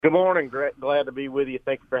Good morning. Glad to be with you.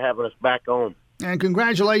 Thank you for having us back on. And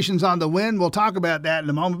congratulations on the win. We'll talk about that in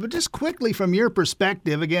a moment. But just quickly, from your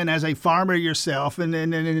perspective, again, as a farmer yourself and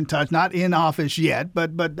in touch, not in office yet,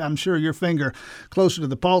 but I'm sure your finger closer to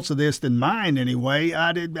the pulse of this than mine anyway.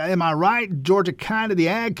 Am I right? Georgia, kind of the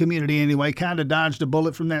ag community anyway, kind of dodged a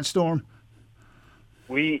bullet from that storm?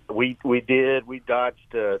 We did. We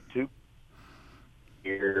dodged two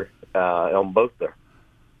here on both the.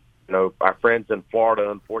 Our friends in Florida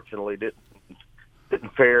unfortunately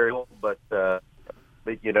didn't fare ill, but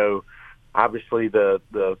obviously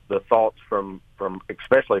the thoughts from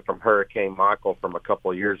especially from Hurricane Michael from a couple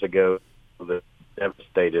of years ago that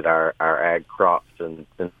devastated our ag crops and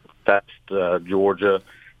that's Georgia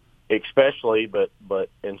especially, but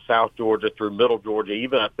in South Georgia through Middle Georgia,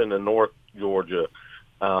 even up into North Georgia,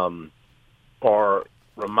 are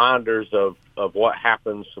reminders of what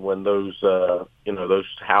happens when those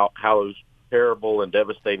how those terrible and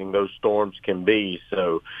devastating those storms can be.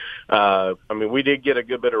 So, we did get a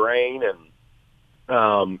good bit of rain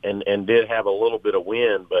and did have a little bit of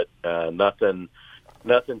wind, but nothing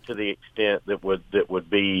to the extent that would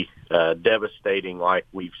be devastating like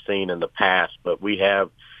we've seen in the past. But we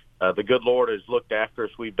have the good Lord has looked after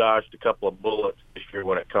us. We've dodged a couple of bullets this year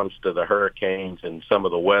when it comes to the hurricanes and some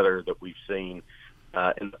of the weather that we've seen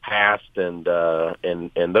in the past, and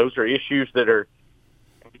those are issues that are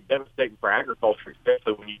devastating for agriculture,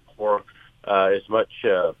 especially when you pour as much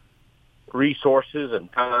resources and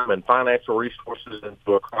time and financial resources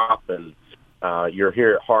into a crop, and you're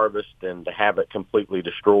here at harvest, and to have it completely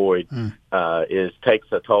destroyed takes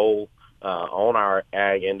a toll on our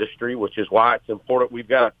ag industry, which is why it's important. We've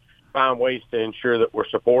got to find ways to ensure that we're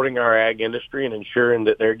supporting our ag industry and ensuring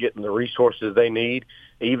that they're getting the resources they need,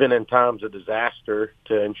 even in times of disaster,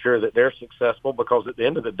 to ensure that they're successful, because at the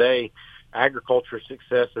end of the day, agriculture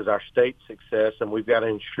success is our state's success, and we've got to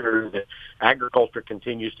ensure that agriculture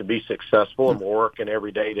continues to be successful, and we're working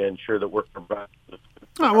every day to ensure that we're providing.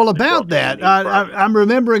 Well, about that, I'm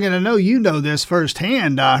remembering, and I know you know this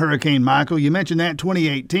firsthand, Hurricane Michael. You mentioned that in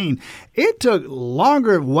 2018. It took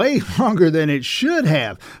way longer than it should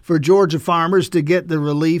have for Georgia farmers to get the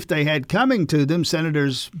relief they had coming to them.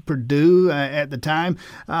 Senators Perdue at the time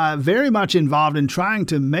very much involved in trying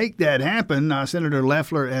to make that happen, Senator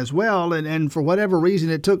Loeffler as well, and for whatever reason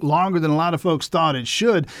it took longer than a lot of folks thought it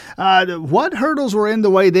should. What hurdles were in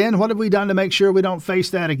the way then? What have we done to make sure we don't face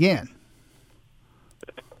that again?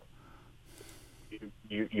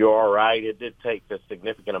 You are right. It did take a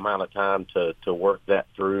significant amount of time to work that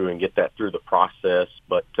through and get that through the process.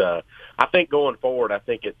 But I think going forward, I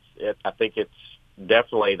think it's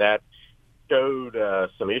definitely that showed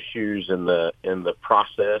some issues in the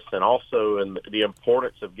process, and also in the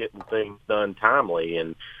importance of getting things done timely.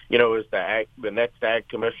 And as the next ag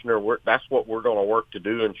commissioner, that's what we're going to work to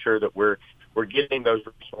do, ensure that we're getting those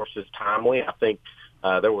resources timely. I think.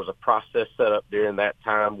 There was a process set up during that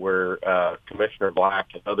time where Commissioner Black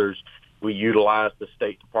and others, we utilized the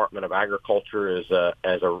State Department of Agriculture as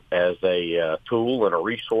a tool and a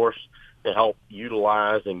resource to help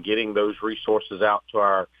utilize and getting those resources out to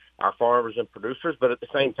our farmers and producers. But at the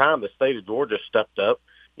same time, the state of Georgia stepped up.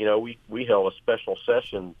 We held a special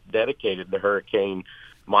session dedicated to Hurricane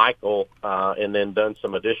Michael, and then done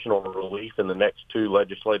some additional relief in the next two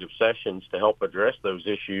legislative sessions to help address those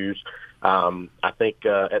issues. I think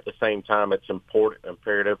at the same time, it's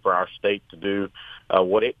imperative for our state to do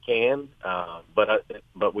what it can,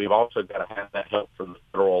 but we've also got to have that help from the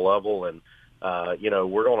federal level, and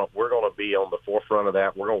we're gonna be on the forefront of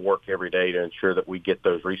that. We're gonna work every day to ensure that we get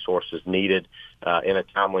those resources needed in a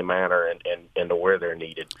timely manner and to where they're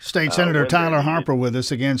needed. State Senator Tyler Harper with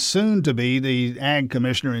us again, soon to be the ag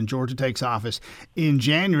commissioner in Georgia, takes office in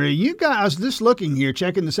January. You guys, just looking here,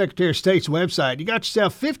 checking the Secretary of State's website, you got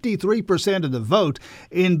yourself 53% of the vote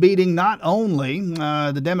in beating not only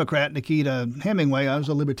the Democrat Nikita Hemingway. I was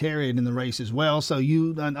a Libertarian in the race as well, so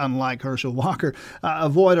you, unlike Herschel Walker,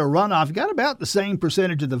 avoid a runoff. You got about the same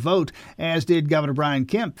percentage of the vote as did Governor Brian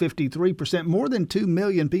Kemp, 53%. More than 2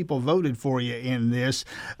 million people voted for you in this.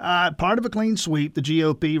 Part of a clean sweep. The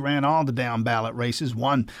GOP ran all the down-ballot races,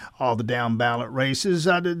 won all the down-ballot races.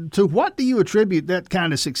 To what do you attribute that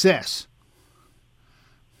kind of success?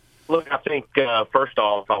 Look, I think first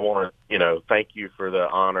off, I want to thank you for the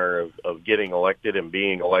honor of getting elected and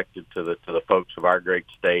being elected to the folks of our great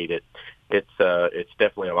state. It's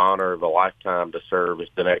definitely an honor of a lifetime to serve as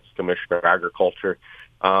the next Commissioner of Agriculture.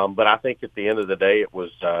 But I think at the end of the day, it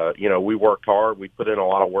was we worked hard, we put in a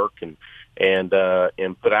lot of work, and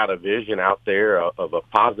put out a vision out there of a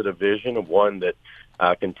positive vision, of one that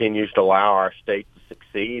continues to allow our state to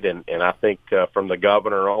succeed. And I think from the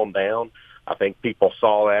governor on down, I think people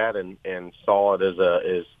saw that and saw it as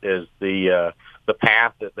the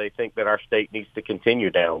path that they think that our state needs to continue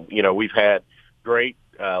down. We've had great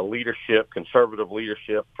leadership, conservative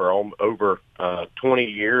leadership for over 20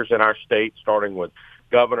 years in our state, starting with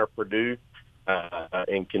Governor Perdue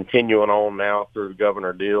and continuing on now through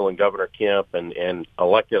Governor Deal and Governor Kemp and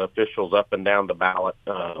elected officials up and down the ballot,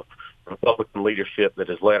 Republican leadership that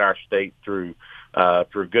has led our state through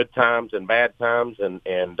good times and bad times, and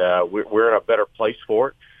we're in a better place for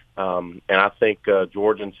it. And I think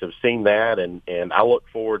Georgians have seen that, and I look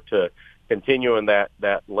forward to continuing that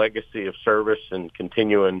legacy of service and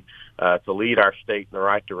continuing to lead our state in the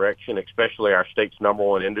right direction, especially our state's number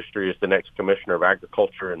one industry is the next Commissioner of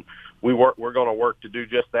Agriculture. And we're going to work to do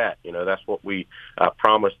just that. That's what we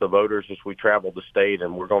promised the voters as we travel the state,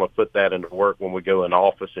 and we're going to put that into work when we go into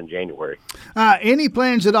office in January. Any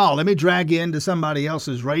plans at all? Let me drag you into somebody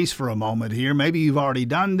else's race for a moment here. Maybe you've already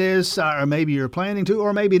done this, or maybe you're planning to,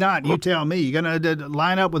 or maybe not. You tell me. You're going to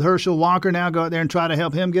line up with Herschel Walker now, go out there and try to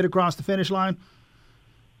help him get across the finish line?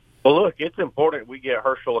 Well, look, it's important we get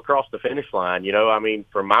Herschel across the finish line.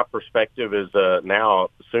 From my perspective as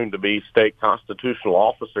now soon-to-be state constitutional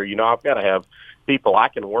officer, I've got to have people I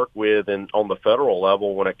can work with on the federal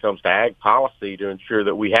level when it comes to ag policy to ensure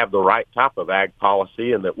that we have the right type of ag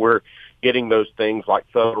policy and that we're getting those things like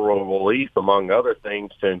federal relief, among other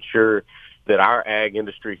things, to ensure that our ag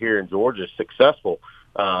industry here in Georgia is successful.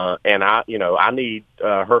 And I need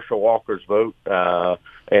Herschel Walker's vote,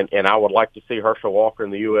 and I would like to see Herschel Walker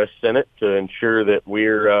in the U.S. Senate to ensure that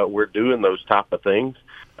we're doing those type of things,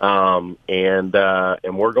 and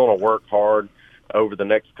we're going to work hard over the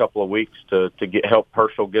next couple of weeks to help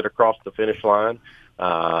Herschel get across the finish line,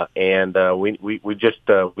 and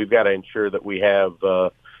we've got to ensure that we have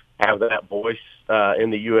that voice in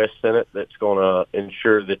the U.S. Senate that's going to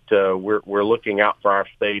ensure that we're looking out for our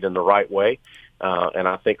state in the right way. And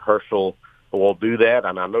I think Herschel will do that,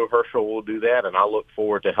 and I know Herschel will do that, and I look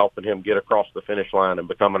forward to helping him get across the finish line and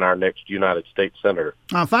becoming our next United States Senator.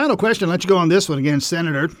 Final question. Let you go on this one again,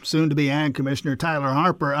 Senator, soon-to-be Ag Commissioner Tyler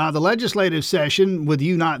Harper. The legislative session, with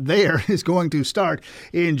you not there, is going to start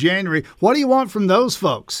in January. What do you want from those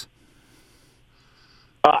folks?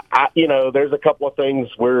 There's a couple of things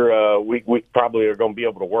we probably are going to be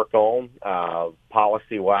able to work on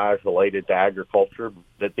policy-wise related to agriculture.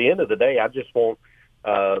 But at the end of the day, I just want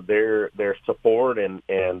their support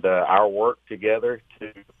and our work together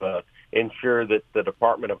to ensure that the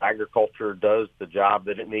Department of Agriculture does the job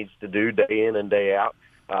that it needs to do day in and day out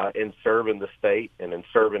in serving the state and in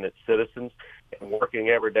serving its citizens, and working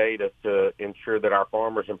every day to ensure that our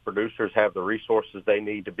farmers and producers have the resources they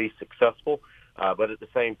need to be successful. But at the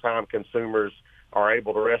same time, consumers are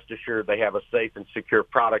able to rest assured they have a safe and secure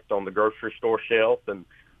product on the grocery store shelf. And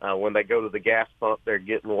when they go to the gas pump, they're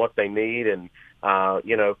getting what they need. And,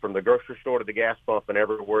 from the grocery store to the gas pump and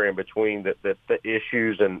everywhere in between, that the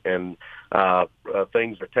issues and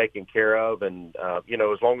things are taken care of. And,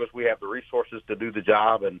 as long as we have the resources to do the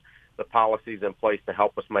job and the policies in place to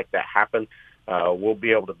help us make that happen, we'll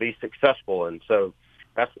be able to be successful. And so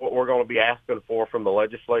that's what we're going to be asking for from the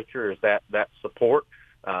legislature, is that support.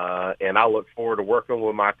 And I look forward to working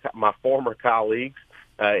with my former colleagues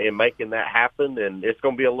in making that happen. And it's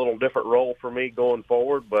going to be a little different role for me going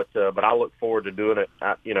forward, but I look forward to doing it.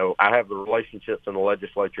 I have the relationships in the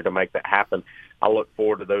legislature to make that happen. I look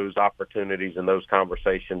forward to those opportunities and those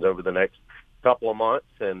conversations over the next couple of months,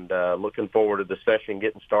 and looking forward to the session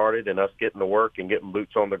getting started and us getting to work and getting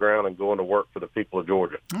boots on the ground and going to work for the people of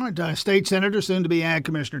Georgia. All right, State Senator, soon-to-be Ag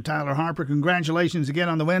Commissioner Tyler Harper, congratulations again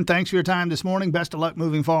on the win. Thanks for your time this morning. Best of luck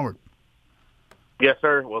moving forward. Yes,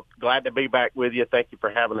 sir. Well, glad to be back with you. Thank you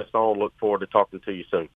for having us on. Look forward to talking to you soon.